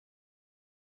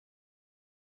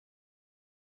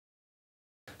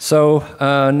So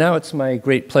now it's my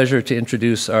great pleasure to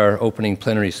introduce our opening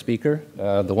plenary speaker,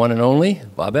 the one and only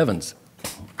Bob Evans.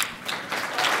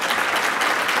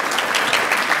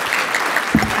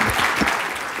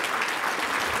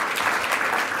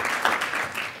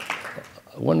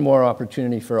 One more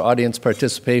opportunity for audience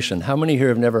participation. How many here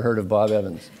have never heard of Bob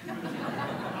Evans?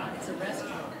 It's a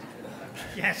restaurant.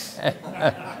 Yes.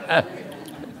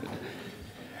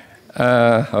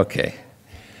 Okay.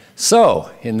 So,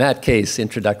 in that case,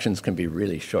 introductions can be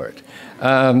really short.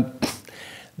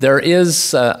 There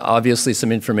is obviously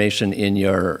some information in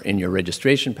your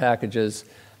registration packages.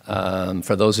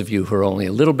 For those of you who are only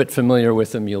a little bit familiar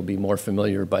with them, you'll be more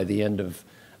familiar by the end of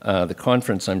the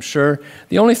conference, I'm sure.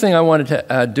 The only thing I wanted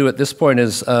to do at this point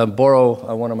is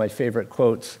borrow one of my favorite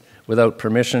quotes without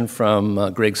permission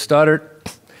from Greg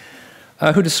Stoddart,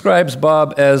 who describes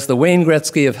Bob as the Wayne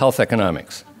Gretzky of health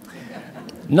economics.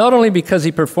 Not only because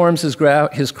he performs his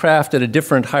craft at a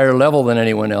different, higher level than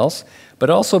anyone else, but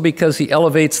also because he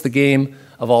elevates the game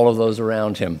of all of those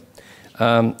around him.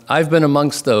 I've been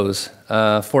amongst those,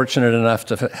 fortunate enough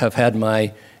to have had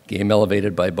my game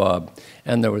elevated by Bob,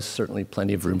 and there was certainly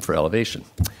plenty of room for elevation.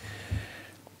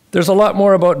 There's a lot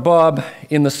more about Bob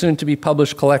in the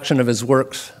soon-to-be-published collection of his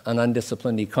works, An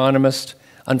Undisciplined Economist.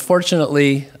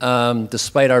 Unfortunately,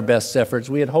 despite our best efforts,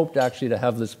 we had hoped actually to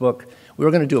have this book. We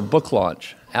were going to do a book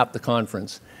launch at the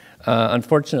conference.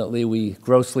 Unfortunately, we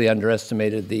grossly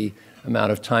underestimated the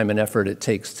amount of time and effort it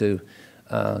takes to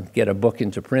get a book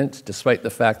into print, despite the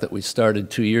fact that we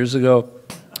started 2 years ago.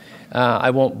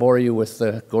 I won't bore you with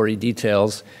the gory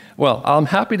details. Well, I'm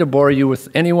happy to bore you with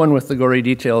anyone with the gory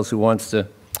details who wants to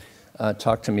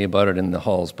talk to me about it in the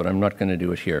halls, but I'm not going to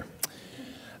do it here.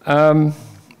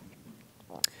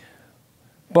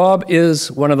 Bob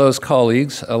is one of those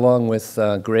colleagues, along with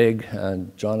Greg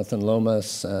and Jonathan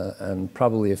Lomas and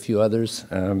probably a few others,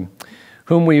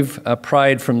 whom we've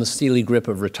pried from the steely grip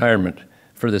of retirement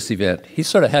for this event. He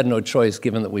sort of had no choice,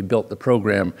 given that we built the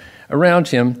program around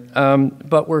him,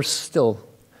 but we're still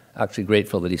actually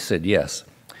grateful that he said yes.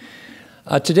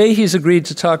 Today he's agreed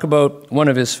to talk about one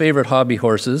of his favorite hobby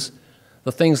horses,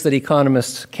 the things that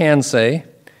economists can say,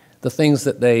 the things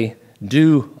that they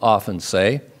do often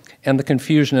say, and the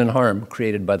confusion and harm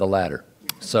created by the latter.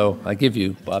 So I give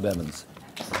you Bob Evans.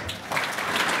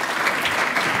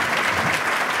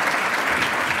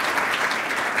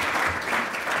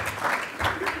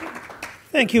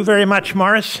 Thank you very much,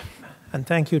 Morris, and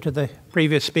thank you to the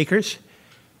previous speakers.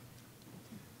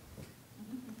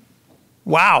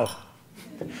 Wow.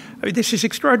 I mean, this is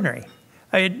extraordinary.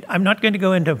 I'm not going to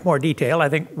go into more detail. I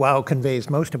think wow conveys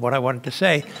most of what I wanted to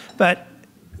say, but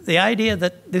the idea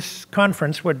that this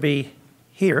conference would be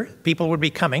here, people would be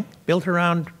coming, built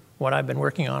around what I've been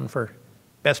working on for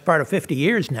best part of 50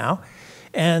 years now,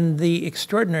 and the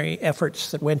extraordinary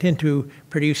efforts that went into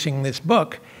producing this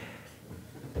book,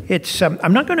 it's,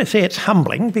 I'm not going to say it's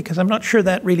humbling, because I'm not sure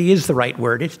that really is the right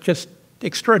word. It's just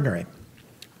extraordinary.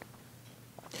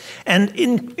 And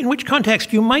in which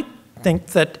context you might think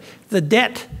that the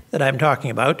debt that I'm talking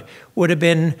about would have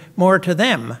been more to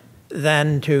them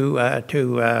than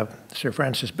to Sir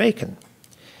Francis Bacon.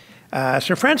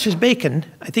 Sir Francis Bacon,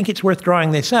 I think it's worth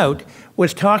drawing this out,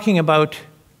 was talking about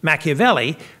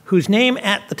Machiavelli, whose name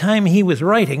at the time he was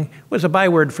writing was a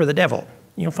byword for the devil.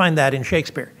 You'll find that in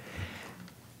Shakespeare.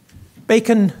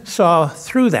 Bacon saw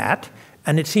through that,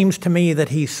 and it seems to me that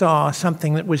he saw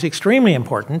something that was extremely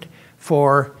important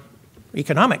for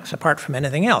economics, apart from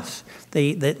anything else.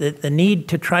 The need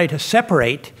to try to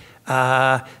separate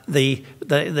the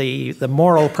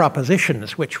moral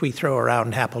propositions which we throw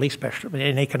around happily, especially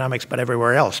in economics, but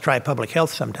everywhere else, try public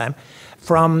health sometime,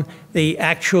 from the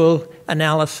actual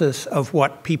analysis of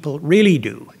what people really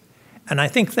do. And I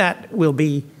think that will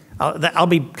be, I'll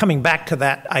be coming back to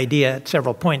that idea at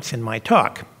several points in my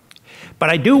talk. But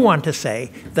I do want to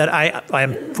say that I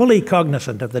am fully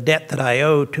cognizant of the debt that I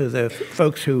owe to the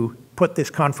folks who put this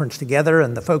conference together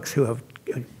and the folks who have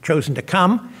chosen to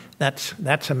come.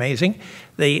 That's amazing.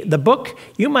 The book,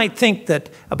 you might think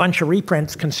that a bunch of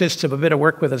reprints consists of a bit of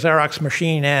work with a Xerox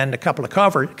machine and a couple of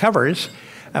covers.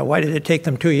 Why did it take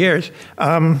them 2 years?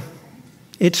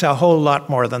 It's a whole lot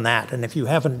more than that. And if you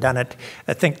haven't done it,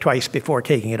 think twice before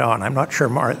taking it on. I'm not sure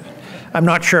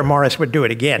Morris would do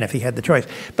it again if he had the choice.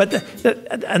 But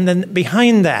and then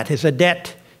behind that is a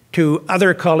debt to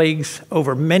other colleagues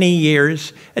over many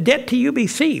years, a debt to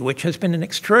UBC, which has been an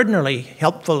extraordinarily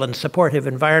helpful and supportive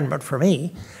environment for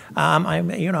me.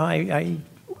 I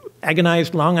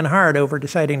agonized long and hard over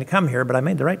deciding to come here, but I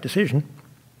made the right decision.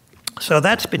 So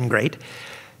that's been great.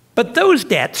 But those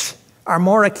debts are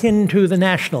more akin to the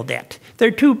national debt.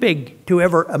 They're too big to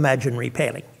ever imagine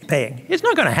repaying. paying. It's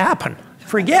not going to happen.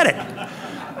 Forget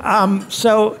it.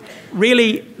 So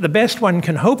really, the best one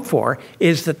can hope for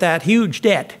is that that huge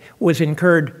debt was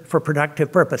incurred for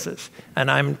productive purposes. And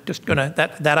I'm just going to,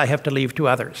 that I have to leave to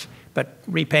others. But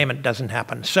repayment doesn't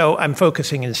happen. So I'm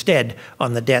focusing instead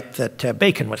on the debt that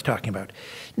Bacon was talking about.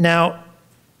 Now,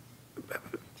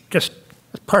 just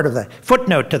as part of the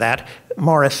footnote to that,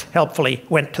 Morris helpfully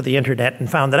went to the internet and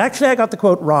found that actually I got the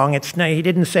quote wrong. He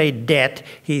didn't say debt.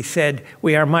 He said,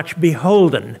 we are much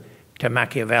beholden to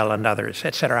Machiavelli and others,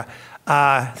 etc.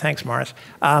 Thanks, Morris.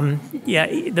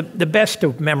 Yeah, the best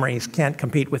of memories can't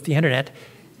compete with the internet.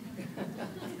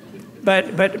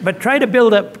 But try to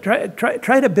build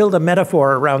a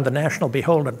metaphor around the national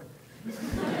beholden.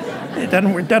 It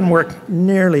doesn't work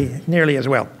nearly as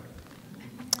well.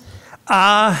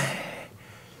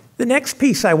 The next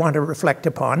piece I want to reflect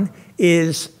upon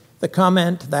is the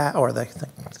comment that, or the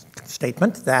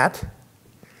statement that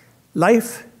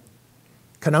life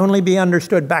can only be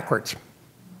understood backwards,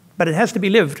 but it has to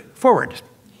be lived forward.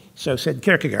 So said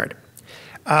Kierkegaard.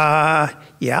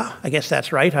 Yeah, I guess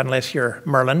that's right, unless you're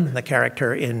Merlin, the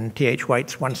character in T.H.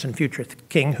 White's Once and Future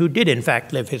King, who did in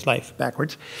fact live his life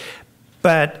backwards.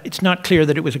 But it's not clear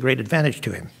that it was a great advantage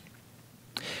to him.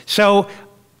 So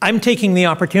I'm taking the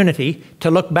opportunity to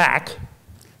look back,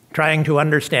 trying to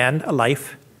understand a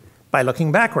life by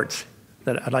looking backwards,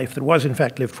 a life that was in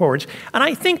fact lived forwards. And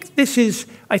I think this is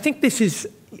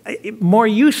more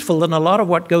useful than a lot of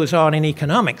what goes on in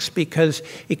economics, because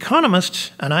economists,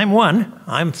 and I'm one,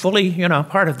 I'm fully,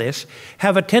 part of this,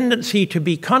 have a tendency to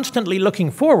be constantly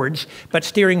looking forwards, but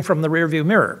steering from the rearview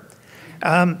mirror.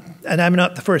 And I'm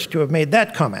not the first to have made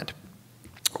that comment.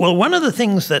 Well, one of the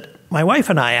things that my wife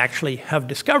and I actually have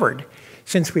discovered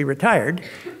since we retired,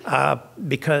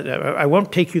 because I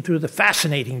won't take you through the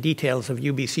fascinating details of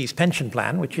UBC's pension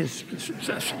plan, which is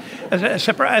a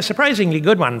surprisingly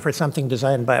good one for something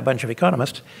designed by a bunch of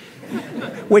economists,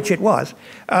 which it was,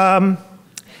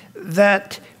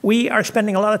 that we are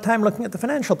spending a lot of time looking at the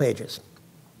financial pages.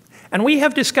 And we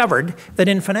have discovered that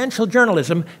in financial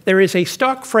journalism, there is a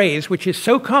stock phrase which is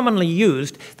so commonly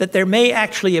used that there may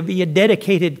actually be a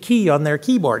dedicated key on their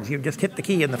keyboards. You just hit the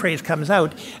key and the phrase comes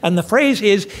out. And the phrase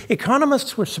is,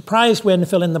 economists were surprised when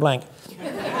fill in the blank.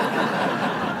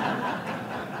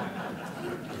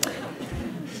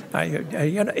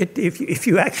 If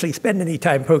you actually spend any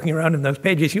time poking around in those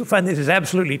pages, you'll find this is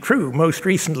absolutely true. Most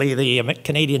recently, the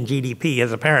Canadian GDP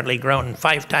has apparently grown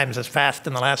 5 times as fast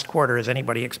in the last quarter as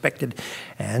anybody expected,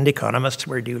 and economists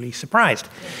were duly surprised.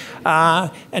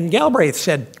 And Galbraith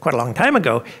said quite a long time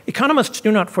ago, economists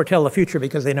do not foretell the future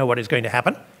because they know what is going to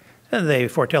happen. They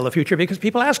foretell the future because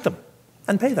people ask them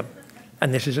and pay them.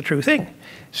 And this is a true thing.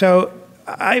 So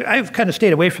I've kind of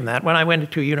stayed away from that. When I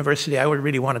went to university, I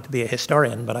really wanted to be a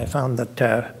historian, but I found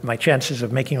that my chances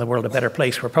of making the world a better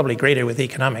place were probably greater with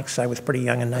economics. I was pretty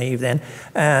young and naive then.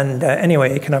 And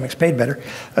anyway, economics paid better.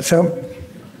 So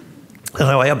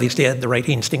I obviously had the right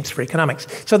instincts for economics.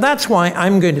 So that's why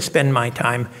I'm going to spend my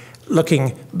time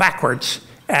looking backwards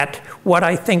at what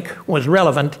I think was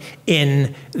relevant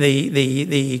in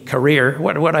the career,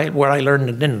 what I learned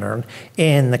and didn't learn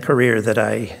in the career that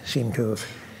I seem to have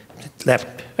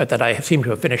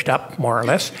finished up, more or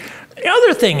less. The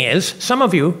other thing is, some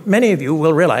of you, many of you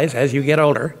will realize as you get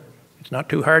older, it's not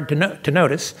too hard to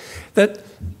notice, that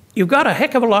you've got a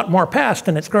heck of a lot more past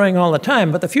and it's growing all the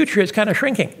time, but the future is kind of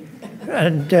shrinking.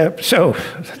 And we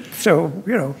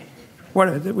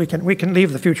can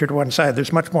leave the future to one side.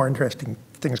 There's much more interesting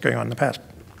things going on in the past.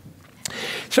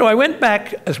 So I went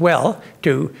back as well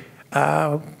to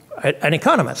an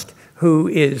economist who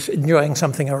is enjoying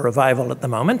something of a revival at the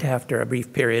moment after a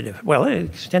brief period of, well, an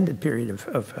extended period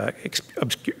of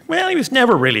obscure. Well, he was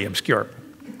never really obscure.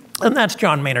 And that's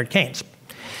John Maynard Keynes.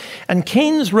 And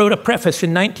Keynes wrote a preface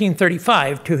in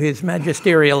 1935 to his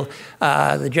magisterial,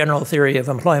 The General Theory of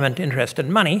Employment, Interest,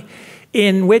 and Money,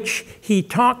 in which he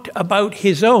talked about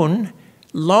his own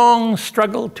long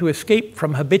struggle to escape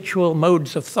from habitual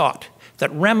modes of thought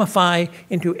that ramify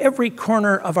into every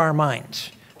corner of our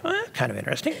minds. Well, kind of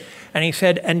interesting. And he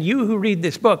said, and you who read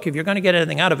this book, if you're going to get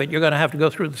anything out of it, you're going to have to go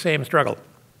through the same struggle.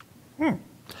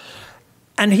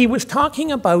 And he was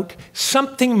talking about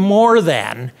something more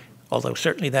than, although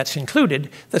certainly that's included,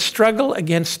 the struggle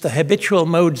against the habitual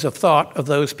modes of thought of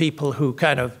those people who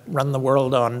kind of run the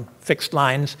world on fixed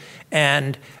lines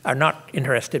and are not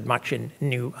interested much in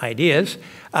new ideas,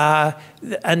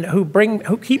 and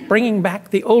who keep bringing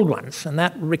back the old ones. And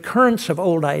that recurrence of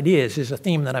old ideas is a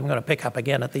theme that I'm going to pick up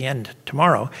again at the end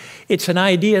tomorrow. It's an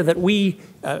idea that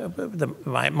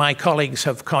my colleagues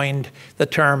have coined the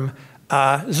term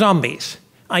zombies,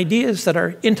 ideas that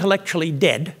are intellectually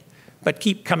dead, but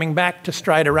keep coming back to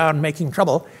stride around making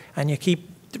trouble, and you keep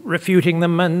refuting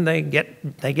them, and they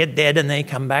get dead, and they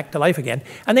come back to life again.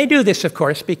 And they do this, of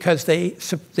course, because they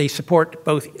support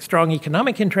both strong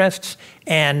economic interests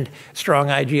and strong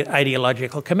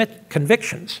ideological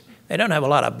convictions. They don't have a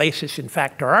lot of basis in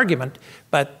fact or argument,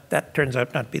 but that turns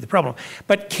out not to be the problem.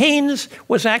 But Keynes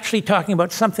was actually talking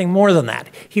about something more than that.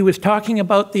 He was talking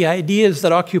about the ideas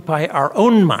that occupy our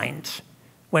own minds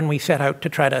when we set out to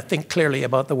try to think clearly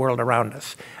about the world around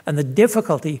us, and the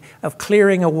difficulty of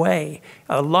clearing away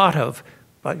a lot of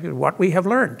what we have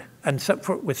learned. And so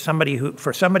for somebody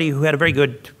who had a very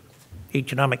good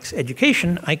economics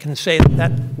education, I can say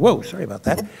that whoa, sorry about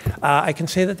that. I can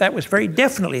say that that was very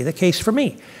definitely the case for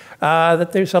me.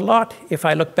 That there's a lot, if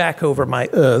I look back over my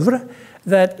oeuvre,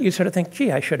 that you sort of think,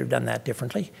 gee, I should have done that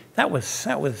differently. Yeah,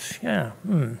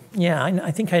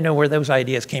 I think I know where those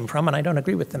ideas came from, and I don't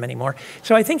agree with them anymore.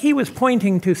 So I think he was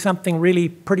pointing to something really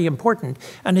pretty important.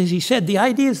 And as he said, the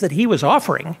ideas that he was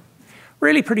offering,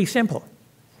 really pretty simple.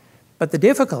 But the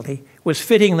difficulty was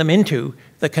fitting them into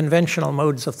the conventional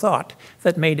modes of thought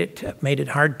that made it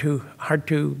hard to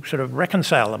sort of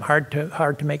reconcile them, hard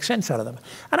to make sense out of them.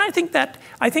 And I think that's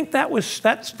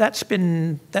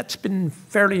been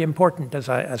fairly important as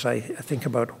I think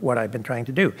about what I've been trying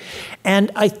to do. And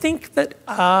I think that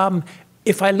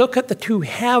if I look at the two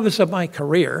halves of my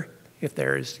career, if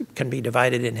can be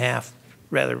divided in half,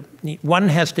 rather, one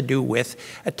has to do with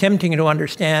attempting to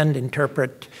understand,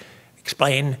 interpret,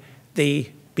 explain the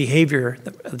behavior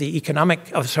of the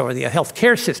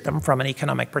healthcare system from an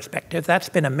economic perspective. That's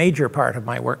been a major part of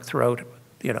my work throughout,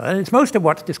 and it's most of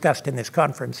what's discussed in this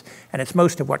conference, and it's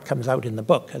most of what comes out in the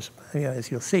book, as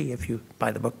you'll see if you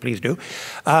buy the book, please do.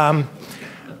 But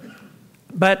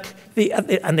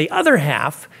the other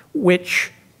half,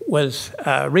 which was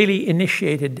really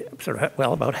initiated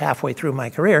about halfway through my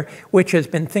career, which has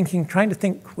been trying to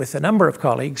think with a number of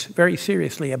colleagues very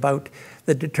seriously about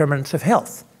the determinants of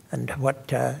health. And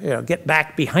get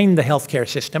back behind the healthcare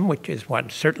system, which is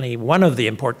certainly one of the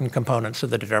important components of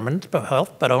the determinants of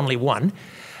health, but only one,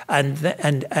 and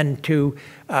to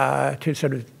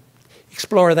sort of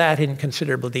explore that in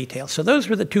considerable detail. So those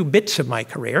were the two bits of my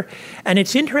career. And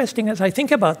it's interesting as I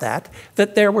think about that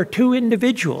there were two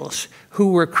individuals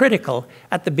who were critical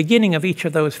at the beginning of each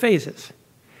of those phases.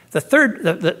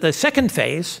 The second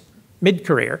phase,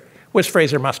 mid-career, was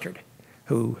Fraser Mustard,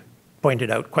 who pointed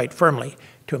out quite firmly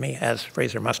to me, as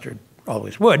Fraser Mustard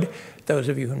always would. Those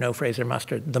of you who know Fraser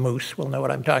Mustard, the moose, will know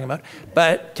what I'm talking about.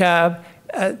 But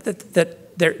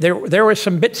there were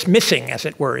some bits missing, as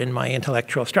it were, in my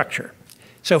intellectual structure.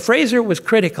 So Fraser was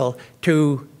critical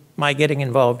to my getting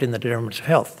involved in the determinants of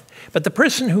health. But the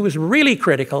person who was really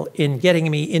critical in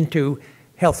getting me into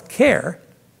health care,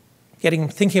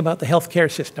 thinking about the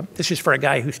healthcare system, this is for a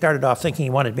guy who started off thinking he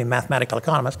wanted to be a mathematical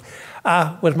economist,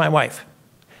 was my wife.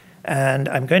 And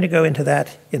I'm going to go into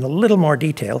that in a little more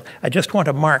detail. I just want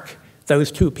to mark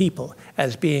those two people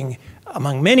as being,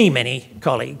 among many, many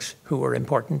colleagues who were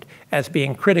important, as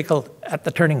being critical at the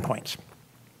turning points.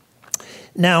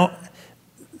 Now,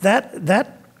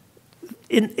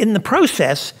 in the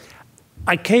process,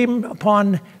 I came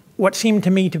upon what seemed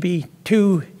to me to be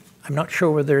two, I'm not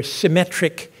sure whether they're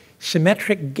symmetric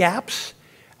gaps.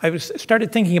 I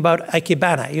started thinking about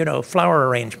ikebana, flower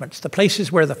arrangements, the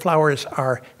places where the flowers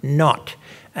are not,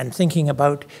 and thinking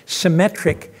about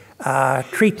symmetric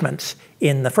treatments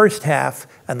in the first half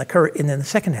and in the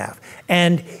second half.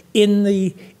 And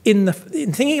in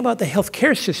thinking about the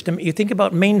healthcare system, you think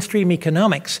about mainstream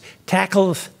economics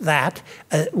tackles that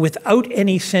without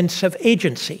any sense of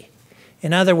agency.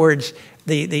 In other words,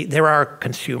 there are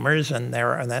consumers and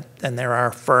there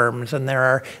are firms and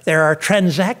there are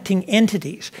transacting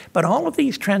entities, but all of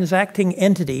these transacting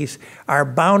entities are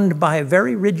bound by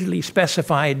very rigidly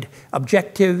specified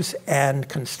objectives and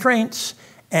constraints,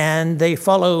 and they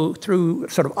follow through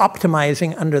sort of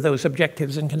optimizing under those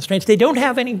objectives and constraints. They don't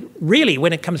have any, really,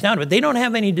 when it comes down to it, they don't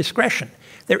have any discretion.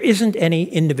 There isn't any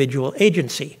individual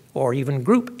agency or even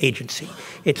group agency.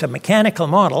 It's a mechanical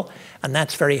model, and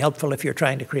that's very helpful if you're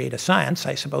trying to create a science,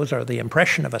 I suppose, or the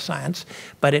impression of a science,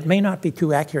 but it may not be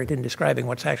too accurate in describing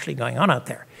what's actually going on out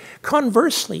there.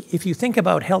 Conversely, if you think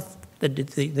about health,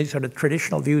 the sort of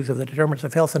traditional views of the determinants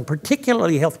of health, and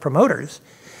particularly health promoters,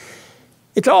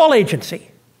 it's all agency.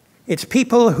 It's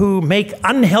people who make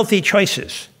unhealthy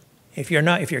choices. If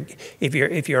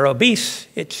you're obese,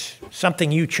 it's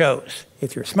something you chose.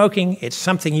 If you're smoking, it's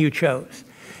something you chose.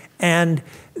 And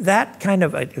that kind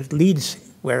of leads,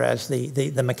 whereas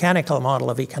the mechanical model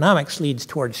of economics leads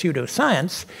toward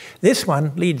pseudoscience, this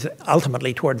one leads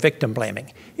ultimately toward victim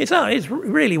blaming. It's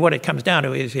really what it comes down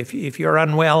to is if you're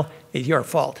unwell, it's your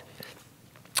fault.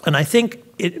 And I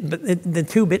think the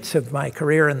two bits of my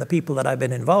career and the people that I've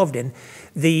been involved in,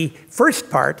 the first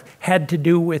part had to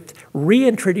do with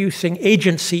reintroducing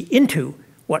agency into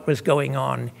what was going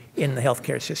on in the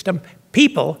healthcare system.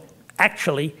 People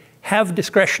actually have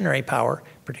discretionary power,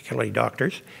 particularly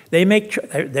doctors. They make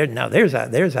now there's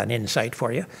an insight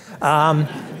for you.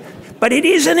 But it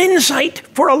is an insight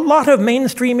for a lot of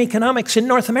mainstream economics in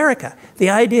North America.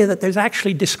 The idea that there's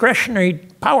actually discretionary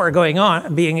power going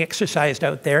on, being exercised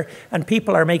out there, and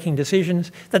people are making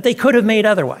decisions that they could have made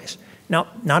otherwise. No,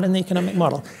 not in the economic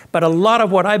model. But a lot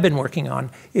of what I've been working on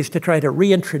is to try to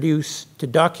reintroduce, to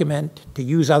document, to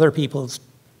use other people's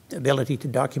ability to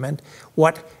document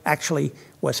what actually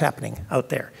was happening out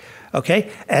there.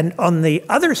 Okay? And on the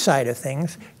other side of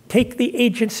things, take the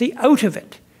agency out of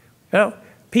it. Well,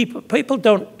 people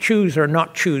don't choose or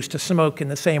not choose to smoke in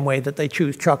the same way that they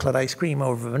choose chocolate ice cream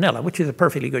over vanilla, which is a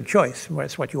perfectly good choice.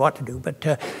 That's what you ought to do. But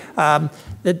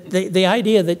the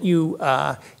idea that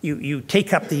you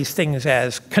take up these things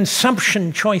as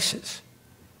consumption choices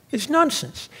is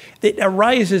nonsense. It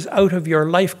arises out of your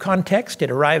life context.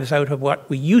 It arrives out of what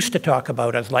we used to talk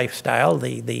about as lifestyle,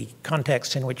 the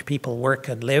context in which people work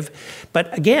and live.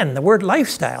 But again, the word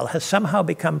lifestyle has somehow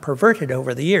become perverted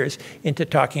over the years into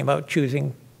talking about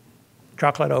choosing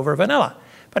chocolate over vanilla.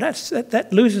 But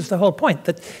that loses the whole point,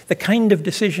 that the kind of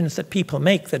decisions that people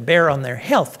make that bear on their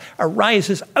health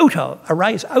arise out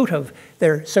of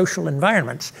their social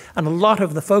environments. And a lot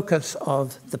of the focus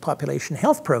of the population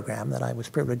health program that I was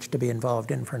privileged to be involved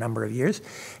in for a number of years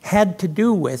had to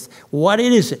do with what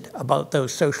is it about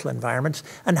those social environments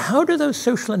and how do those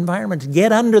social environments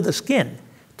get under the skin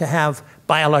to have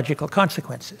biological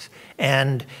consequences.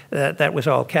 And that was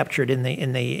all captured in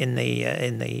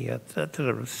the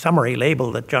summary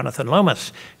label that Jonathan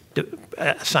Lomas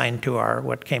assigned to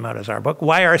what came out as our book.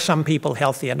 Why are some people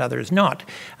healthy and others not?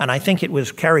 And I think it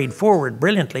was carried forward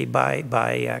brilliantly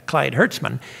by Clyde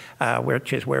Hertzman,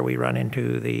 which is where we run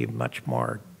into the much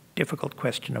more difficult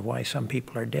question of why some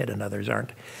people are dead and others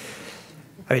aren't.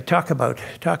 I mean, talk about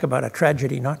a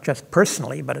tragedy, not just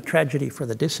personally, but a tragedy for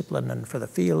the discipline and for the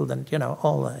field and, you know,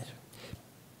 all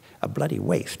a bloody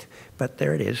waste. But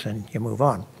there it is, and you move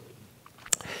on.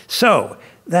 So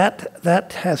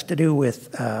that has to do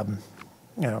with, you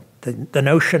know, the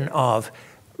notion of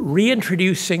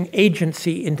reintroducing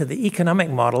agency into the economic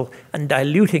model and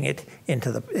diluting it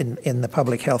into in the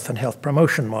public health and health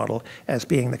promotion model as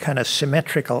being the kind of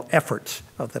symmetrical efforts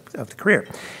of the career.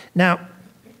 Now,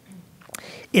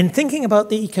 in thinking about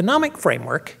the economic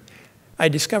framework, I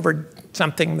discovered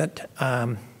something that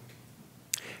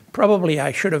probably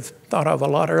I should have thought of a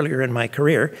lot earlier in my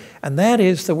career, and that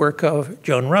is the work of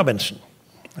Joan Robinson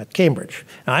at Cambridge.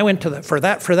 Now, I went to for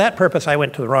that purpose, I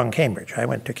went to the wrong Cambridge. I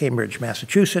went to Cambridge,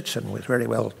 Massachusetts, and was very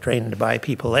well trained by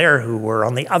people there who were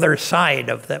on the other side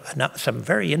of some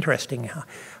very interesting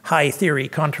high theory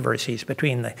controversies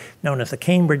between known as the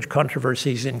Cambridge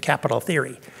controversies in capital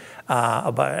theory.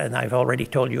 And I've already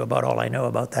told you about all I know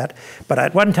about that. But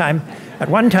at one time,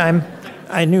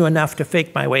 I knew enough to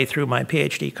fake my way through my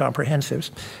PhD comprehensives,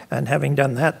 and having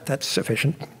done that, that's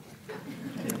sufficient.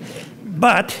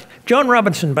 But Joan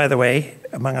Robinson, by the way,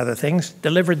 among other things,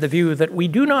 delivered the view that we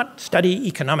do not study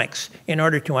economics in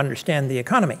order to understand the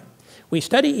economy. We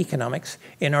study economics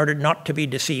in order not to be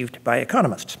deceived by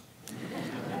economists.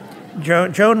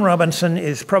 Joan Robinson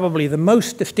is probably the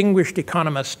most distinguished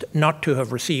economist not to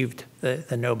have received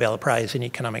the Nobel Prize in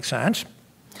Economic Science,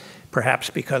 perhaps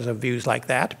because of views like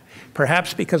that,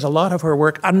 perhaps because a lot of her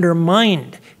work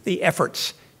undermined the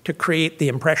efforts to create the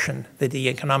impression that the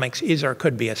economics is or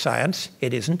could be a science.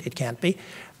 It isn't, it can't be,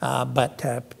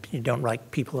 but you don't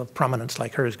like people of prominence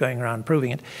like hers going around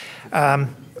proving it.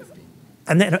 And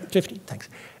then, 50, thanks.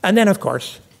 And then, of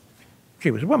course, she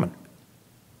was a woman,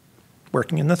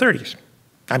 working in the 30s.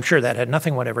 I'm sure that had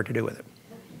nothing whatever to do with it.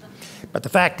 But the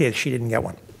fact is, she didn't get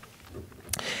one.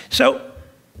 So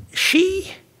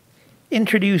she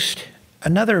introduced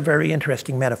another very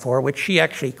interesting metaphor, which she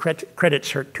actually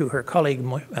credits to her colleague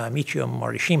Michio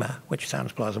Morishima, which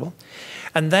sounds plausible.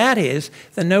 And that is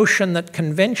the notion that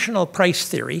conventional price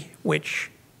theory,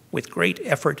 which with great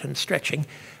effort and stretching,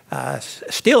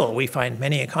 still we find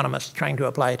many economists trying to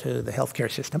apply to the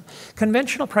healthcare system,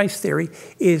 conventional price theory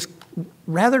is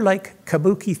rather like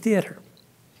kabuki theater.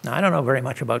 Now, I don't know very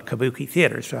much about kabuki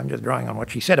theater, so I'm just drawing on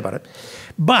what she said about it.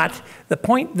 But the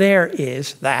point there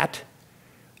is that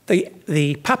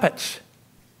the puppets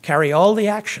carry all the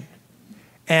action,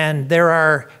 and there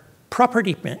are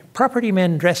property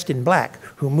men dressed in black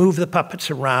who move the puppets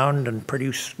around and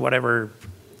produce whatever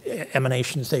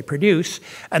emanations they produce,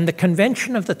 and the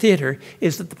convention of the theater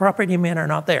is that the property men are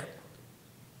not there.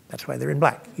 That's why they're in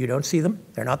black. You don't see them.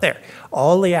 They're not there.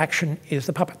 All the action is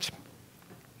the puppets.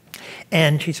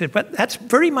 And she said, but that's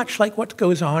very much like what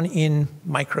goes on in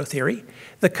microtheory.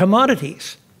 The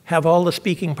commodities have all the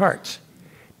speaking parts.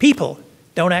 People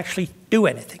don't actually do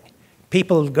anything.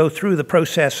 People go through the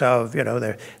process of,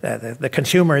 the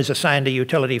consumer is assigned a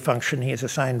utility function. He is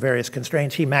assigned various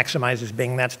constraints. He maximizes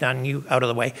Bing. That's done. You out of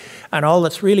the way. And all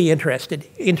that's really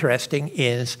interesting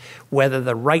is whether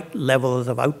the right levels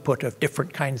of output of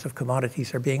different kinds of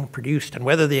commodities are being produced and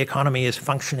whether the economy is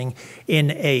functioning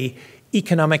in a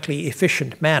economically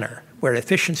efficient manner, where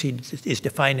efficiency is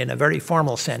defined in a very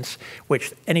formal sense,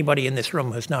 which anybody in this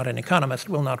room who's not an economist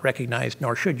will not recognize,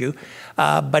 nor should you,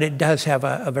 but it does have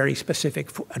a very specific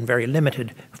and very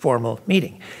limited formal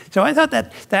meaning. So I thought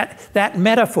that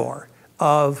metaphor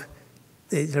of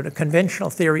the sort of conventional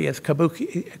theory as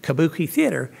kabuki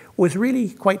theater was really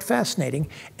quite fascinating,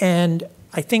 and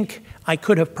I think I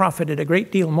could have profited a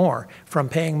great deal more from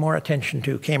paying more attention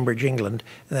to Cambridge, England,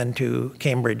 than to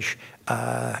Cambridge,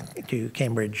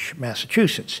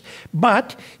 Massachusetts.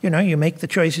 But you make the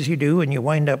choices you do, and you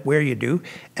wind up where you do,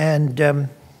 and so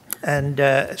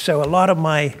a lot of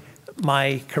my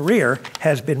career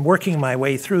has been working my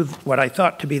way through what I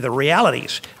thought to be the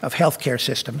realities of healthcare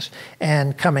systems,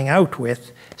 and coming out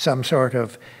with some sort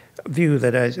of view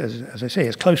that, as I say,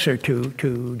 is closer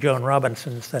to Joan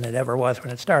Robinson's than it ever was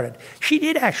when it started. She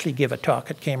did actually give a talk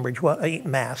at Cambridge,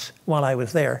 Mass, while I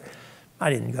was there.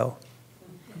 I didn't go.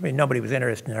 I mean, nobody was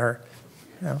interested in her.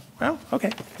 Well,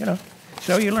 okay,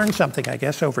 So you learn something, I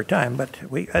guess, over time. But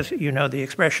we, as you know the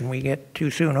expression, we get too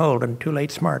soon old and too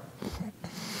late smart.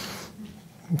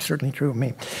 It's certainly true of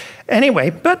me.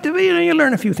 Anyway, but you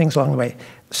learn a few things along the way.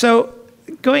 So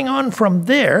going on from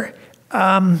there,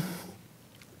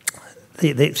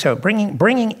 so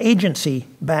bringing agency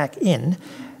back in,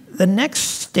 the next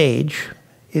stage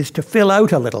is to fill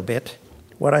out a little bit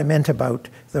what I meant about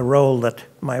the role that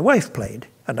my wife played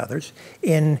and others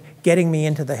in getting me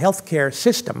into the healthcare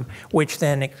system, which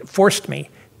then forced me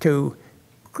to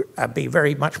be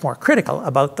very much more critical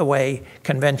about the way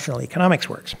conventional economics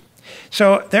works.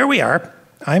 So there we are.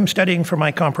 I'm studying for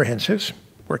my comprehensives,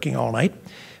 working all night.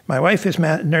 My wife is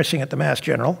nursing at the Mass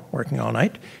General, working all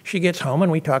night. She gets home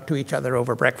and we talk to each other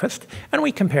over breakfast, and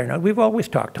we compare notes. We've always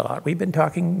talked a lot. We've been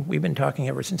talking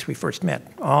ever since we first met,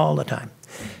 all the time.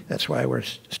 That's why we're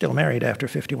still married after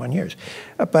 51 years.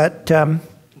 But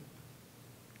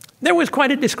there was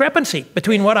quite a discrepancy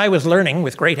between what I was learning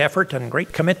with great effort and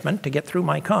great commitment to get through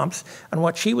my comps and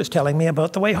what she was telling me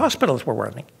about the way hospitals were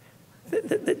running.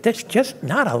 There's just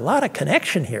not a lot of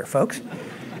connection here, folks.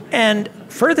 And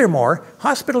furthermore,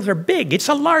 hospitals are big. It's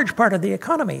a large part of the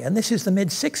economy, and this is the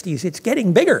mid-60s. It's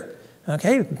getting bigger,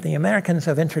 okay? The Americans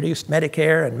have introduced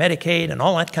Medicare and Medicaid and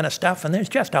all that kind of stuff, and there's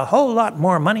just a whole lot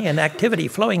more money and activity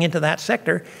flowing into that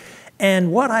sector.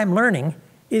 And what I'm learning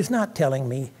is not telling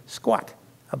me squat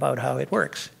about how it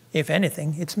works. If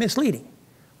anything, it's misleading.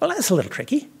 Well, that's a little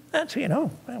tricky. That's, something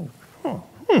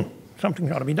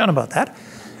ought to be done about that.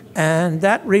 And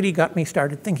that really got me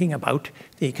started thinking about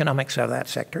the economics of that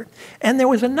sector. And there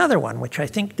was another one, which I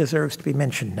think deserves to be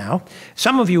mentioned now.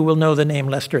 Some of you will know the name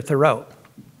Lester Thoreau.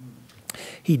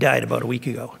 He died about a week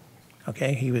ago.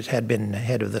 Okay, he had been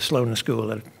head of the Sloan School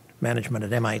of Management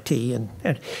at MIT and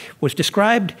was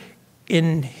described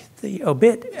in the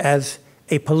obit as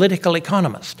a political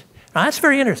economist. Now, that's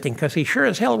very interesting because he sure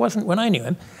as hell wasn't when I knew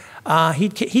him.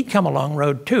 He'd come a long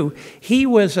road, too. He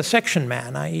was a section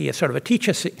man, i.e. sort of a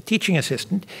teaching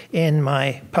assistant in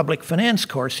my public finance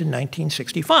course in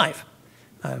 1965.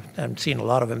 I haven't seen a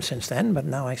lot of him since then, but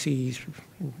now I see he's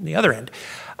the other end.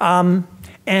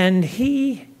 And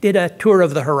he did a tour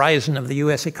of the horizon of the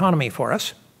U.S. economy for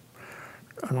us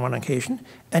on one occasion,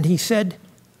 and he said,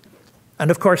 and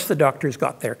of course the doctors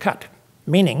got their cut,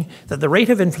 meaning that the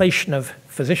rate of inflation of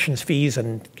physicians' fees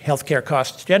and healthcare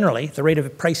costs generally, the rate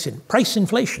of price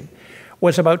inflation,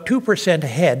 was about 2%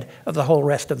 ahead of the whole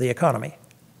rest of the economy.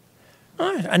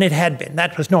 And it had been.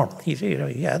 That was normal.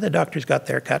 The doctors got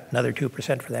their cut, another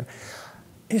 2% for them.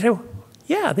 He said,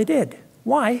 yeah, they did.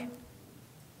 Why?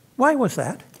 Why was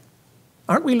that?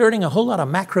 Aren't we learning a whole lot of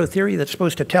macro theory that's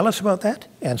supposed to tell us about that?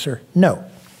 Answer, no.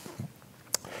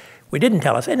 We didn't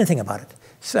tell us anything about it.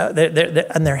 So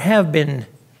there have been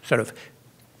sort of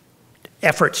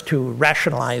efforts to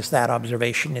rationalize that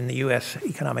observation in the U.S.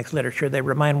 economics literature. They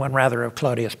remind one rather of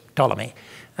Claudius Ptolemy.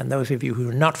 And those of you who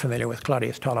are not familiar with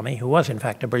Claudius Ptolemy, who was in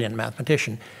fact a brilliant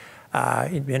mathematician,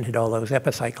 invented all those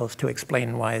epicycles to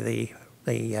explain why the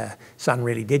sun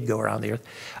really did go around the Earth.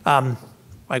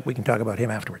 We can talk about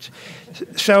him afterwards.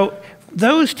 So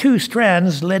those two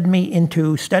strands led me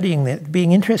into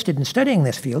being interested in studying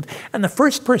this field. And the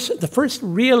first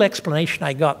real explanation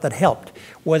I got that helped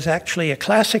was actually a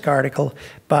classic article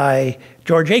by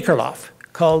George Akerlof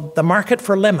called "The Market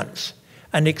for Lemons."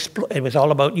 And it was all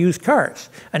about used cars,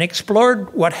 and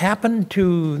explored what happened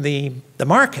to the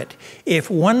market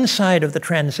if one side of the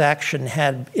transaction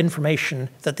had information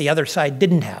that the other side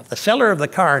didn't have. The seller of the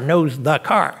car knows the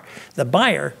car. The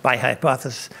buyer, by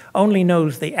hypothesis, only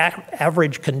knows the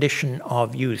average condition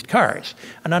of used cars.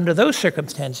 And under those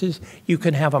circumstances, you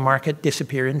can have a market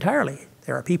disappear entirely.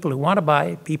 There are people who want to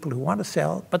buy, people who want to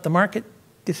sell, but the market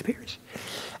disappears.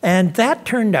 And that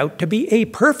turned out to be a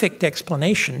perfect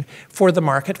explanation for the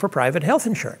market for private health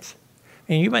insurance.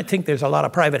 I mean, you might think there's a lot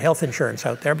of private health insurance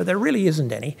out there, but there really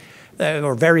isn't any,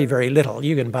 or very, very little.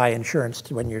 You can buy insurance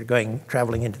when you're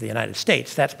traveling into the United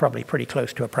States. That's probably pretty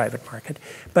close to a private market.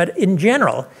 But in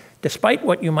general, despite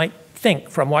what you might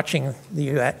think from watching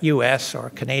the U.S.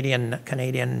 or Canadian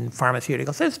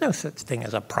pharmaceuticals, there's no such thing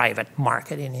as a private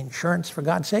market in insurance, for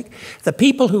God's sake. The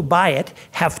people who buy it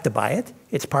have to buy it.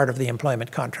 It's part of the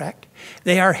employment contract.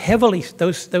 They are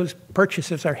those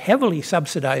purchases are heavily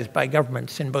subsidized by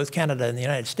governments in both Canada and the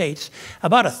United States.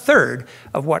 About a third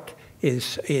of what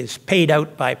is paid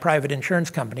out by private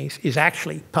insurance companies is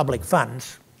actually public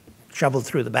funds, shoveled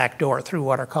through the back door through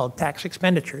what are called tax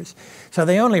expenditures. So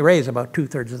they only raise about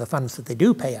 2/3 of the funds that they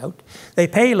do pay out. They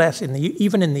pay less,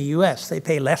 even in the US, they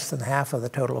pay less than half of the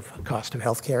total cost of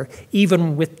health care,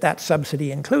 even with that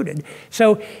subsidy included.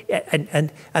 So,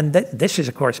 this is,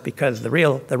 of course, because the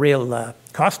real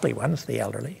costly ones, the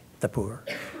elderly, the poor,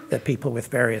 the people with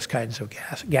various kinds of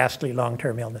ghastly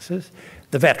long-term illnesses,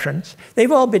 the veterans,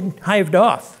 they've all been hived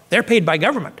off. They're paid by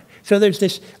government. So there's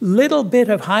this little bit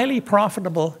of highly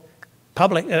profitable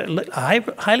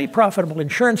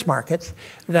insurance markets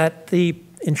that the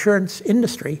insurance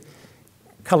industry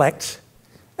collects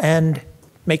and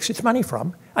makes its money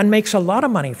from, and makes a lot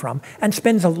of money from, and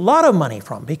spends a lot of money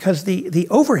from, because the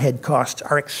overhead costs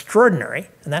are extraordinary,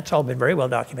 and that's all been very well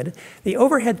documented. The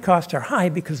overhead costs are high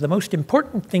because the most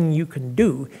important thing you can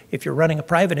do if you're running a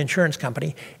private insurance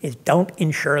company is don't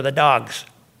insure the dogs.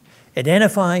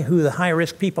 Identify who the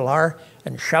high-risk people are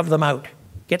and shove them out.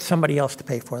 Get somebody else to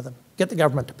pay for them. Get the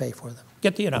government to pay for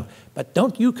them. But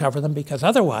don't you cover them, because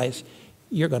otherwise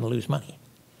you're going to lose money.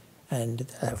 And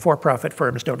for-profit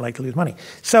firms don't like to lose money.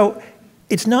 So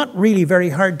it's not really very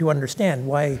hard to understand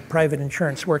why private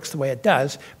insurance works the way it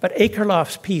does, but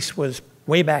Akerlof's piece was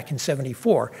way back in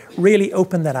 '74, really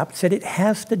opened that up, said it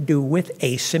has to do with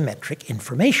asymmetric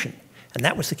information. And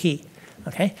that was the key.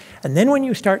 Okay? And then when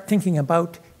you start thinking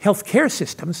about healthcare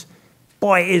systems,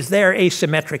 boy, is there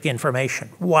asymmetric information.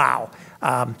 Wow.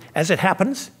 As it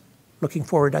happens, looking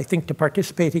forward, I think, to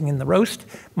participating in the roast,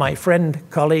 my friend,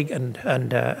 colleague, and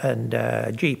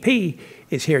GP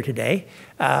is here today.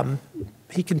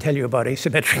 He can tell you about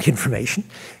asymmetric information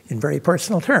in very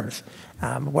personal terms.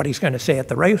 What he's going to say at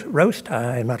the roast,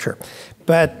 I'm not sure.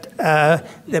 But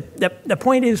the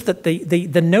point is that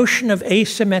the notion of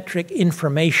asymmetric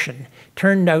information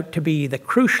turned out to be the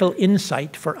crucial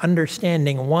insight for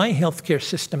understanding why healthcare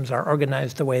systems are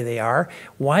organized the way they are,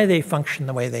 why they function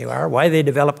the way they are, why they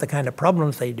develop the kind of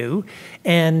problems they do,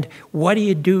 and what do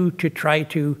you do to try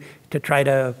to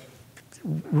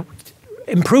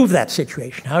improve that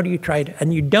situation? How do you try to,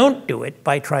 and you don't do it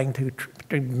by trying to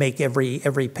make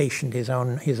every patient his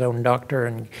own doctor.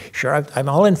 And sure, I'm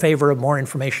all in favor of more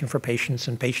information for patients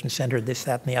and patient-centered this,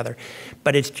 that, and the other.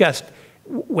 But it's just,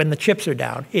 when the chips are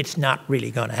down, it's not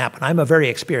really going to happen. I'm a very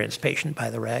experienced patient, by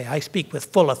the way. I speak with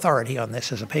full authority on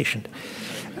this as a patient.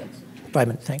 5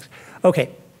 minutes, thanks.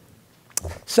 Okay.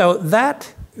 So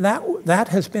that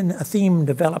has been a theme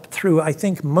developed through, I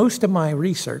think, most of my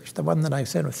research, the one that I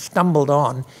said stumbled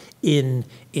on in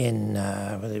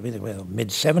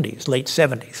mid-70s, late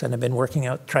 70s, and I've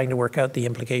been trying to work out the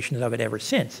implications of it ever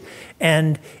since.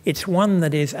 And it's one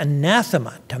that is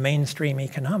anathema to mainstream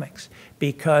economics,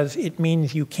 because it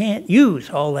means you can't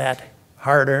use all that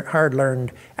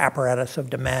hard-learned apparatus of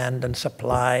demand and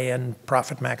supply and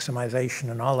profit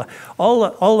maximization and all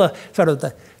the sort of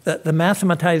the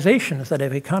mathematizations that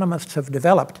economists have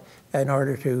developed in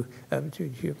order to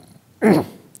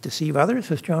deceive others,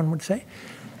 as Joan would say.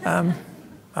 I'm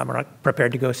not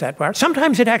prepared to go that far.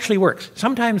 Sometimes it actually works.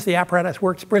 Sometimes the apparatus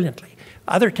works brilliantly.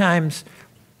 Other times,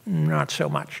 not so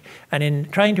much. And in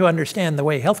trying to understand the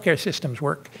way healthcare systems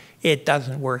work, it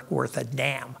doesn't work worth a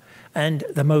damn. And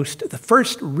the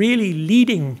first really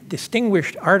leading,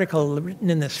 distinguished article written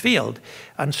in this field,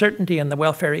 Uncertainty and the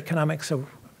Welfare Economics of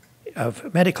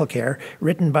Medical Care,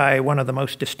 written by one of the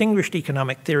most distinguished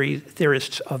economic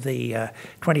theorists of the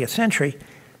 20th century,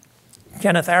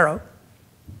 Kenneth Arrow,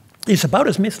 is about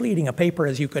as misleading a paper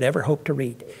as you could ever hope to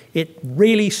read. It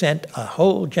really sent a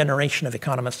whole generation of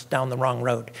economists down the wrong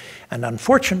road. And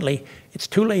unfortunately, it's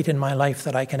too late in my life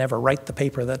that I can ever write the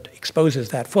paper that exposes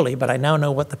that fully, but I now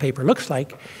know what the paper looks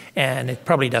like, and it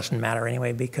probably doesn't matter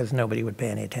anyway because nobody would pay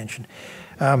any attention.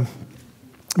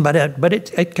 But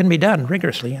it can be done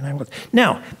rigorously. And I will.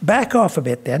 Now, back off a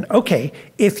bit then. Okay,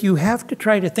 if you have to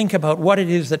try to think about what it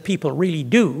is that people really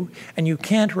do, and you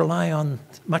can't rely on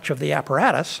much of the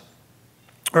apparatus,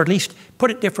 or at least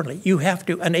put it differently, you have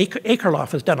to, and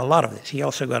Akerlof has done a lot of this. He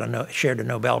also shared a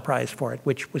Nobel Prize for it,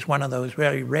 which was one of those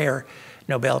very rare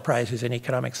Nobel Prizes in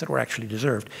economics that were actually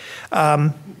deserved.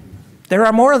 There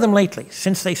are more of them lately.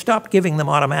 Since they stopped giving them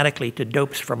automatically to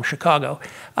dopes from Chicago,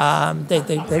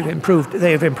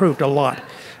 they've improved a lot.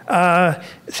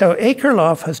 So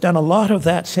Akerlof has done a lot of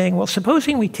that, saying, well,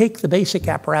 supposing we take the basic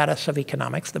apparatus of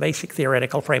economics, the basic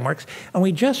theoretical frameworks, and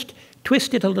we just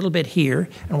twist it a little bit here,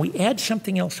 and we add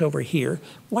something else over here,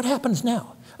 what happens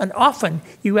now? And often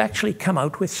you actually come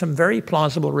out with some very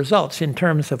plausible results in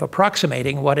terms of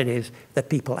approximating what it is that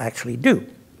people actually do.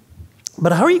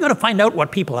 But how are you going to find out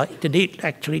what people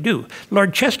actually do?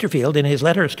 Lord Chesterfield, in his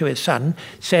letters to his son,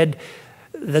 said,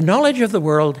 the knowledge of the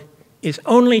world is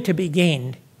only to be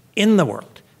gained in the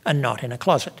world and not in a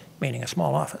closet, meaning a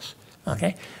small office.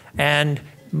 Okay? And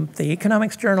the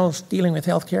economics journals dealing with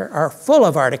healthcare are full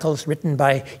of articles written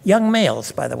by young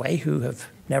males, by the way, who have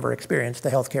never experienced the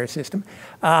healthcare system,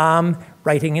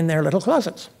 writing in their little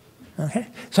closets. Okay?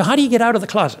 So how do you get out of the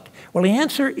closet? Well, the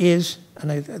answer is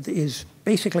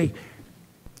basically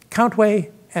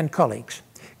Countway and colleagues.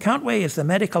 Countway is the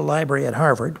medical library at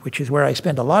Harvard, which is where I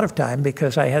spent a lot of time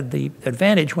because I had the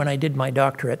advantage when I did my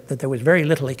doctorate that there was very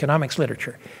little economics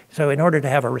literature. So in order to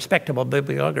have a respectable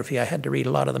bibliography, I had to read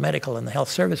a lot of the medical and the health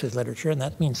services literature, and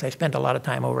that means I spent a lot of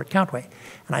time over at Countway.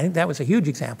 And I think that was a huge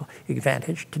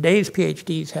advantage. Today's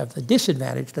PhDs have the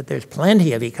disadvantage that there's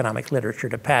plenty of economics literature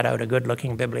to pad out a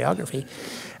good-looking bibliography,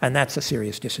 and that's a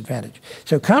serious disadvantage.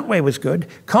 So Countway was good.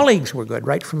 Colleagues were good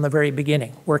right from the very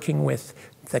beginning, working with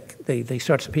the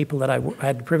sorts of people that I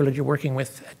had the privilege of working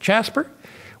with at CHSPR,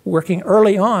 working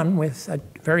early on with a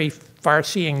very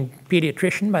far-seeing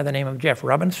pediatrician by the name of Jeff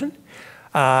Robinson,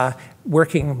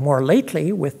 working more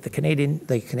lately with the Canadian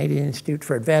Institute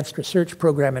for Advanced Research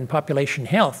Program in Population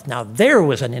Health. Now there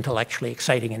was an intellectually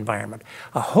exciting environment.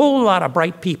 A whole lot of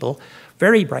bright people,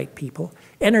 very bright people,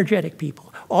 energetic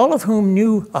people, all of whom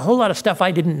knew a whole lot of stuff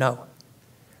I didn't know.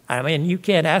 I mean, you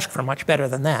can't ask for much better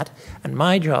than that, and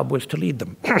my job was to lead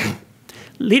them.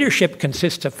 Leadership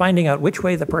consists of finding out which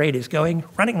way the parade is going,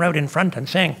 running right in front and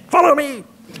saying, follow me!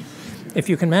 If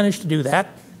you can manage to do that,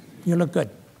 you look good.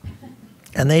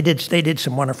 And they did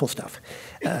some wonderful stuff,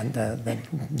 and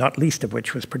not least of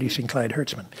which was producing Clyde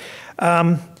Hertzman.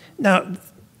 Now,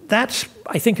 that's,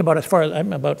 I think, about as far as,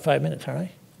 I'm about 5 minutes, aren't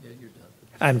I?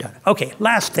 I'm done. Okay,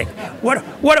 last thing.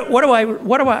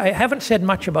 I haven't said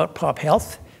much about pop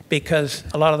health because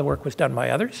a lot of the work was done by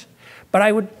others. But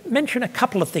I would mention a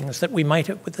couple of things that we might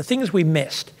have, the things we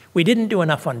missed. We didn't do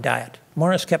enough on diet.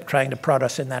 Morris kept trying to prod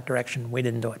us in that direction. We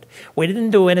didn't do it. We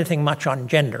didn't do anything much on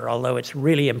gender, although it's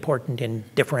really important in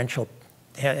differential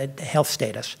health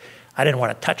status. I didn't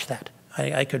want to touch that.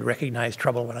 I could recognize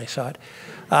trouble when I saw it.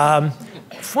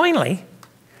 Finally,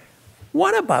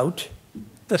 what about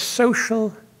the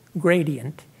social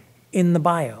gradient in the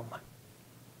biome?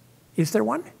 Is there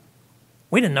one?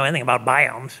 We didn't know anything about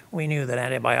biomes. We knew that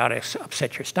antibiotics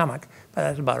upset your stomach, but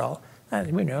that's about all.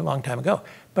 We knew a long time ago.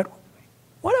 But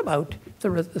what about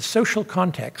the social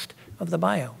context of the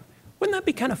biome? Wouldn't that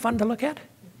be kind of fun to look at?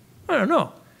 I don't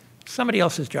know. Somebody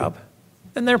else's job.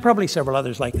 And there are probably several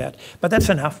others like that. But that's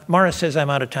enough. Morris says I'm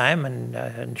out of time,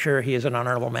 and sure, he is an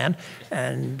honorable man.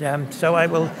 And so I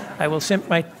will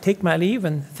simply take my leave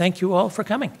and thank you all for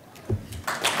coming. You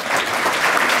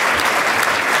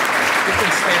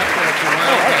can stay up there if you want.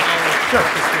 Sure.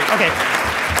 Okay.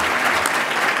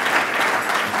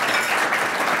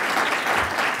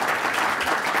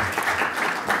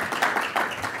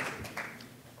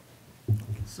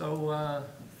 So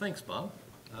thanks, Bob.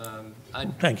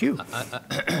 Thank you.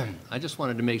 I just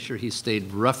wanted to make sure he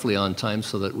stayed roughly on time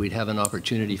so that we'd have an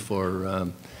opportunity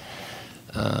for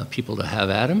people to have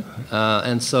at him.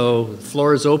 And so the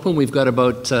floor is open. We've got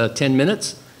about 10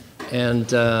 minutes,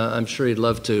 and I'm sure he'd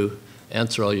love to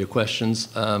answer all your questions.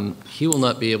 He will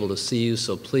not be able to see you,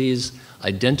 so please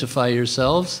identify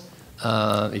yourselves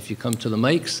if you come to the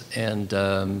mics,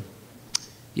 and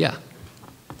yeah.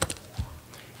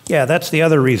 Yeah, that's the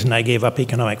other reason I gave up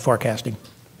economic forecasting.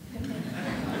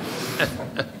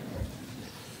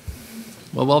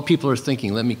 Well, while people are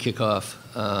thinking, let me kick off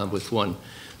with one.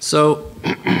 So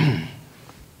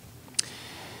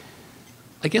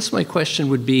I guess my question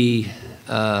would be,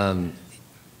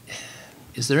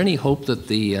 is there any hope that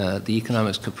the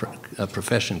economics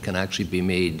profession can actually be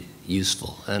made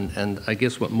useful? And I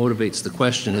guess what motivates the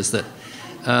question is that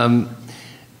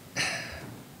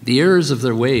the errors of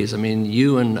their ways, I mean,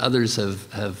 you and others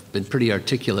have been pretty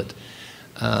articulate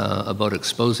about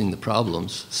exposing the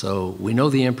problems. So we know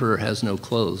the emperor has no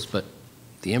clothes, but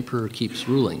the emperor keeps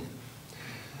ruling.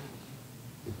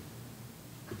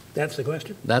 That's the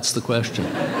question? That's the question.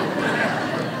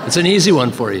 It's an easy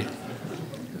one for you.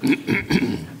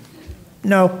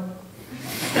 No.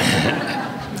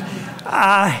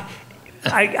 I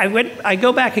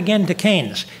go back again to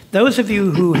Keynes. Those of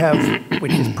you who have,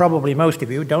 which is probably most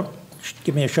of you, don't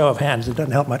give me a show of hands, it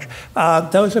doesn't help much.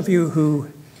 Those of you who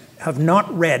have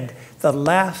not read the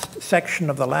last section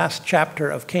of the last chapter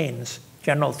of Keynes'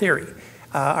 General Theory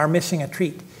are missing a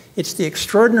treat. It's the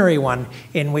extraordinary one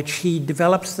in which he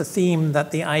develops the theme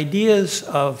that the ideas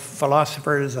of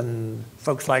philosophers and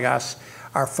folks like us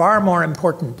are far more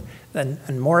important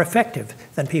and more effective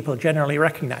than people generally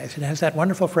recognize. It has that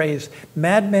wonderful phrase,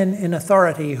 madmen in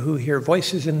authority who hear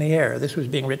voices in the air, this was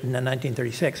being written in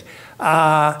 1936,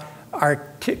 are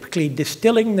typically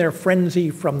distilling their frenzy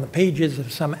from the pages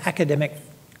of some academic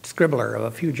scribbler of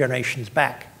a few generations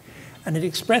back. And it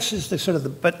expresses the sort of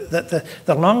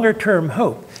the longer term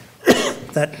hope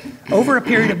that over a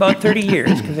period of about 30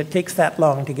 years, because it takes that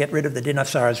long to get rid of the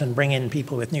dinosaurs and bring in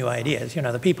people with new ideas. You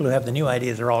know, the people who have the new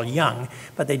ideas are all young,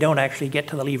 but they don't actually get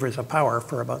to the levers of power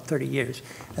for about 30 years.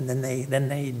 And then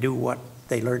they do what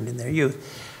they learned in their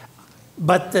youth.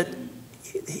 But that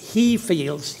he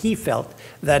felt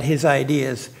that his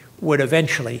ideas would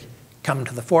eventually come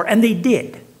to the fore, and they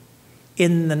did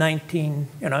in the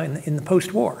in the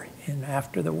post-war. And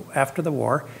after the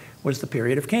war was the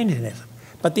period of Keynesianism.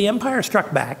 But the empire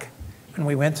struck back, and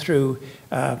we went through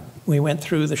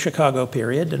the Chicago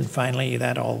period, and finally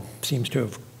that all seems to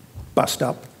have bust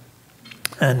up.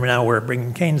 And now we're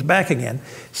bringing Keynes back again.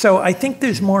 So I think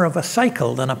there's more of a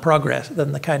cycle than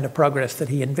the kind of progress that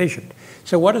he envisioned.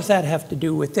 So what does that have to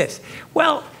do with this?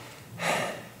 Well,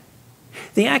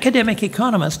 the academic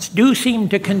economists do seem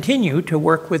to continue to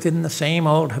work within the same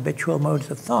old habitual modes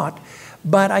of thought,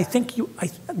 but I think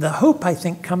the hope, I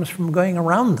think, comes from going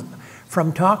around them,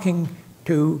 from talking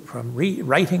to, from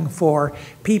writing for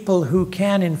people who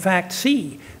can, in fact,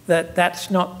 see that that's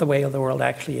not the way the world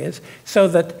actually is, so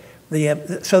that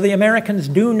the Americans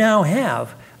do now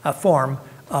have a form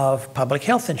of public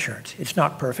health insurance. It's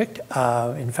not perfect.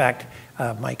 In fact,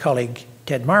 my colleague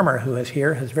Ted Marmer, who is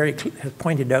here, has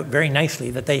pointed out very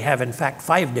nicely that they have, in fact,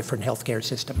 5 different healthcare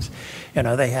systems. You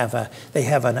know, they have a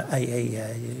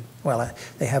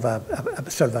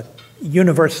sort of a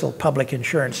universal public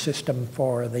insurance system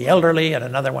for the elderly, and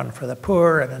another one for the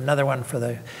poor, and another one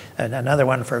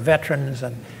for veterans,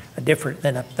 and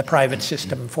the private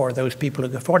system for those people who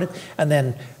can afford it, and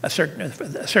then a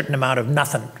certain amount of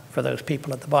nothing for those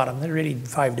people at the bottom. There are really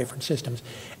 5 different systems.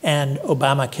 And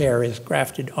Obamacare is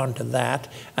grafted onto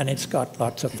that, and it's got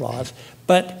lots of flaws.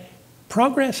 But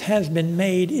progress has been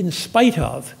made in spite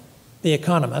of the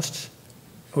economists,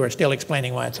 who are still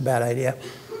explaining why it's a bad idea.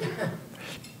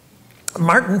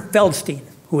 Martin Feldstein,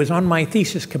 who was on my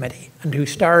thesis committee and who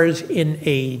stars in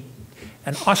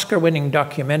an Oscar-winning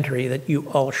documentary that you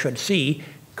all should see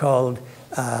called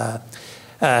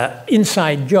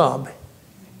Inside Job.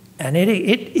 And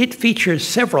it features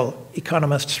several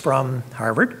economists from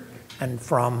Harvard and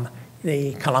from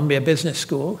the Columbia Business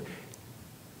School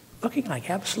looking like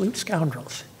absolute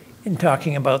scoundrels in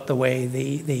talking about the way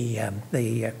the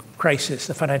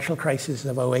financial crisis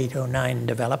of 08-09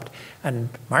 developed. And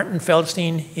Martin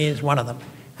Feldstein is one of them.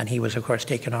 And he was, of course,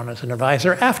 taken on as an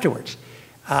advisor afterwards.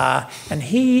 And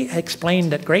he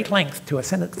explained at great length to a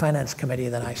Senate Finance Committee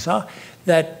that I saw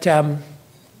that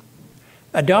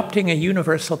adopting a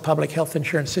universal public health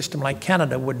insurance system like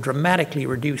Canada would dramatically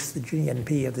reduce the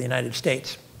GNP of the United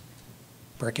States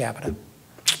per capita.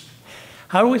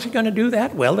 How was it going to do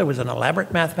that? Well, there was an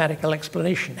elaborate mathematical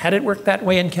explanation. Had it worked that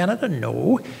way in Canada?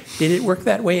 No. Did it work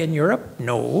that way in Europe?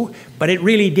 No. But it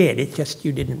really did. It just,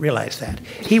 you didn't realize that.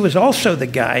 He was also the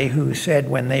guy who said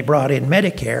when they brought in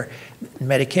Medicaid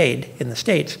in the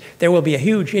States, there will be a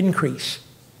huge increase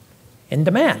in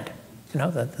demand. You know,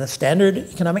 the standard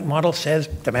economic model says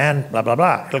demand, blah, blah,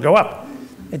 blah. It'll go up.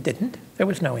 It didn't. There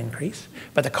was no increase.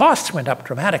 But the costs went up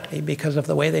dramatically because of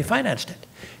the way they financed it.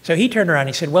 So he turned around and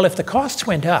he said, well, if the costs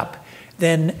went up,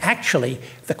 then actually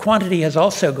the quantity has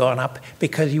also gone up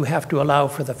because you have to allow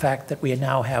for the fact that we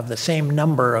now have the same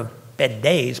number of bed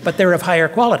days, but they're of higher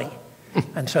quality.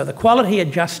 And so the quality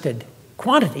adjusted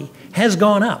quantity has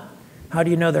gone up. How do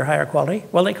you know they're higher quality?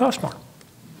 Well, they cost more.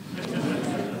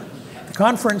 The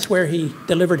conference where he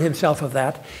delivered himself of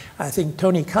that, I think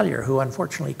Tony Collier, who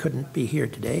unfortunately couldn't be here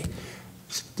today,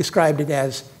 described it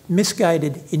as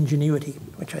misguided ingenuity,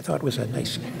 which I thought was a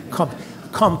nice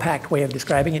compact way of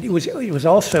describing it. It was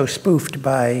also spoofed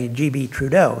by G.B.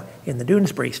 Trudeau in the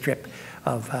Doonesbury strip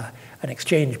of an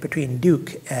exchange between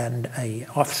Duke and a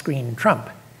off-screen Trump,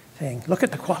 saying, look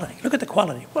at the quality, look at the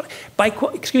quality.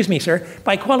 Excuse me, sir,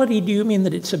 by quality do you mean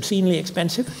that it's obscenely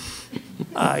expensive?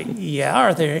 Yeah,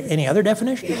 are there any other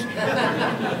definitions?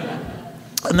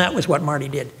 And that was what Marty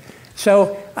did.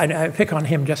 So I pick on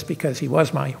him just because he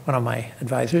was one of my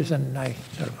advisors, and I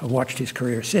sort of watched his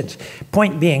career since.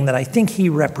 Point being that I think he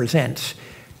represents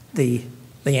the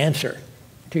answer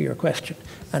to your question.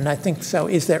 And I think so.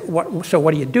 So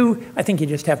what do you do? I think you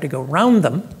just have to go round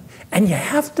them, and you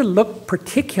have to look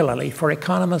particularly for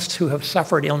economists who have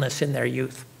suffered illness in their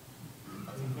youth.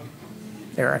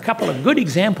 There are a couple of good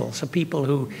examples of people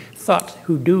who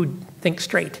do think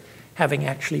straight, having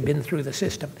actually been through the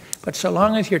system. But so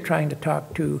long as you're trying to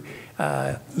talk to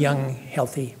young,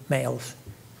 healthy males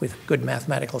with good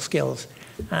mathematical skills,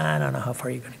 I don't know how far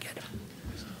you're going to get.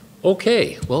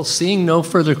 Okay, well, seeing no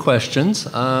further questions,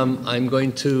 I'm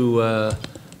going to,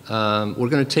 we're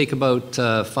going to take about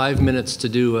 5 minutes to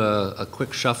do a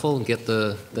quick shuffle and get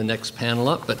the next panel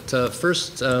up. But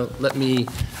first, let me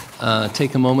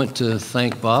take a moment to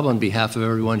thank Bob on behalf of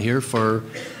everyone here for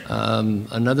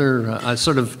another,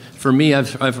 for me,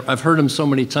 I've heard him so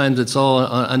many times, it's all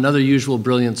another usual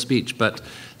brilliant speech. But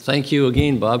thank you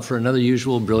again, Bob, for another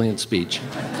usual brilliant speech.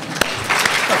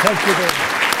 Well, thank you,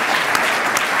 David.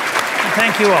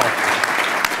 Thank you all.